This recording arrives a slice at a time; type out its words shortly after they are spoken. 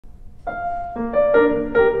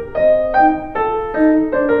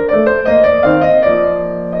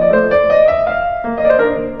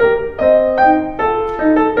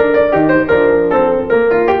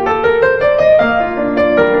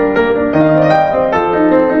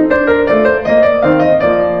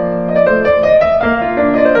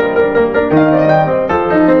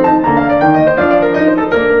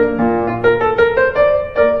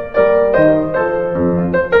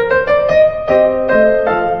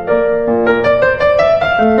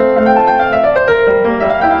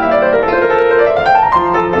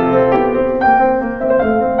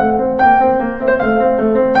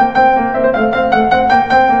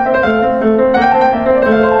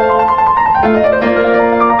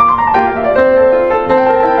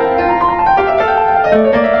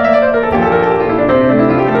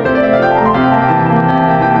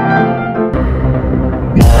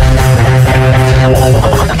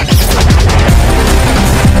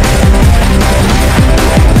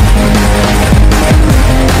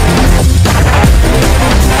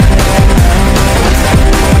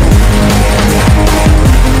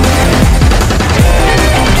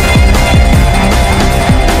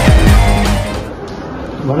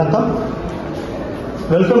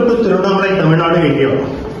Welcome to TIRUVANNAMALAI, Tamil Nadu, India.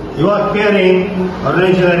 You are here in Arunai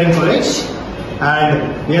Engineering College,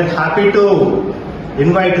 and we are happy to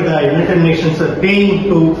invite the United Nations team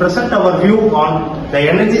to present our view on the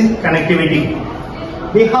energy connectivity.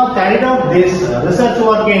 We have carried out this research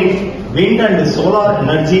work in wind and solar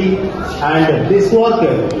energy, and this work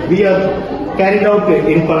we have carried out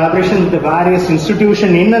in collaboration with the various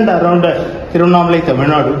institutions in and around TIRUVANNAMALAI, Tamil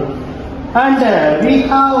Nadu. And we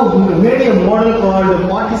have made a model called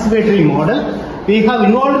participatory model. We have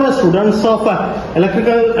involved the students of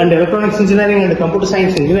electrical and electronics engineering and computer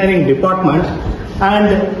science engineering department, and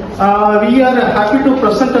we are happy to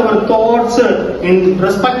present our thoughts in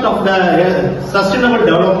respect of the sustainable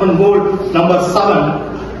development goal number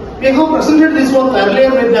 7. We have presented this work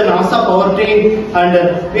earlier with the NASA powertrain,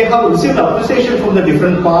 and we have received appreciation from the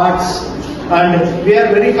different parts. And we are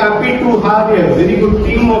very happy to have a very good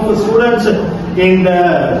team of students in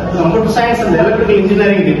the computer science and electrical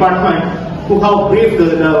engineering department who have briefed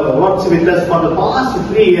the works with us for the past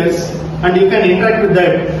 3 years, and you can interact with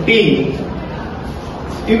the team.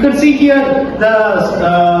 You can see here the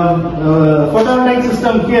photovoltaic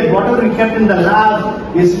system here. Whatever we kept in the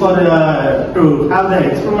lab is for to have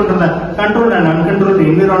the experiment on the controlled and uncontrolled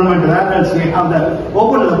environment, whereas we have the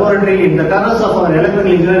open laboratory in the terrace of our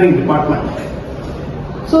electrical engineering department.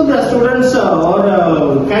 So the students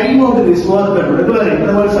are carrying out this work at regular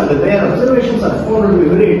intervals, and their observations are found to be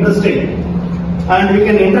very interesting, and we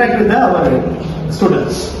can interact with our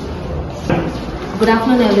students. Good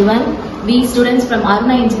afternoon, everyone. We students from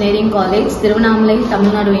Arunai Engineering College, TIRUVANNAMALAI,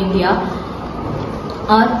 Tamil Nadu, India,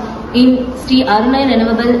 are in Sri Arunai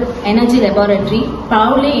Renewable Energy Laboratory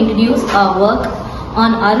proudly introduce our work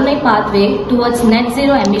on Arunai pathway towards net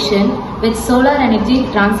zero emission with solar energy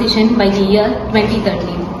transition by the year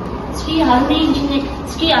 2030. Sri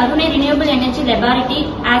Arunai Renewable Energy Laboratory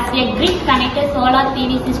has a grid-connected solar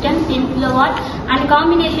PV system 10 kW and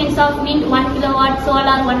combinations of wind 1 kW,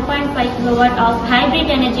 solar 1.5 kW of hybrid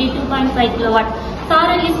energy 2.5 kW.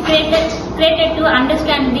 SAREL is created to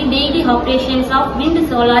understand the daily operations of wind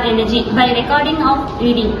solar energy by recording of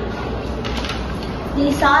reading.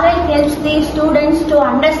 The SAREL helps the students to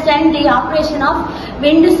understand the operation of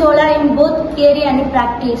wind solar in both theory and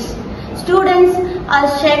practice. Students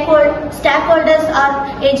as stakeholders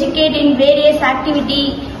are educated in various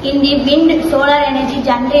activities in the wind solar energy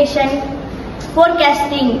generation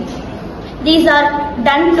forecasting. These are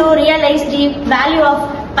done to realize the value of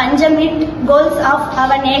Panjamit goals of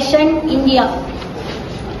our nation, India.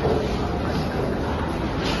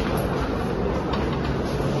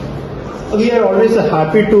 We are always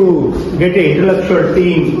happy to get an intellectual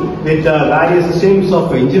team with various streams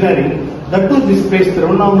of engineering. That too, this place,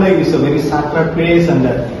 TIRUVANNAMALAI, is a very sacred place and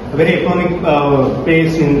a very economic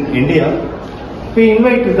place in India. We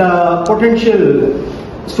invite the potential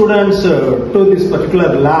students to this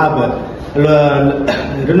particular lab,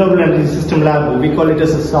 Renewable Energy System Lab. We call it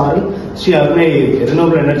as a SAREL, Sri Arunai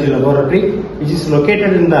Renewable Energy Laboratory, which is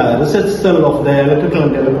located in the research cell of the Electrical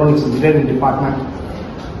and Electronics Engineering Department.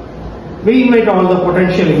 We invite all the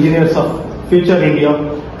potential engineers of future India.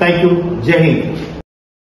 Thank you. Jai Hind.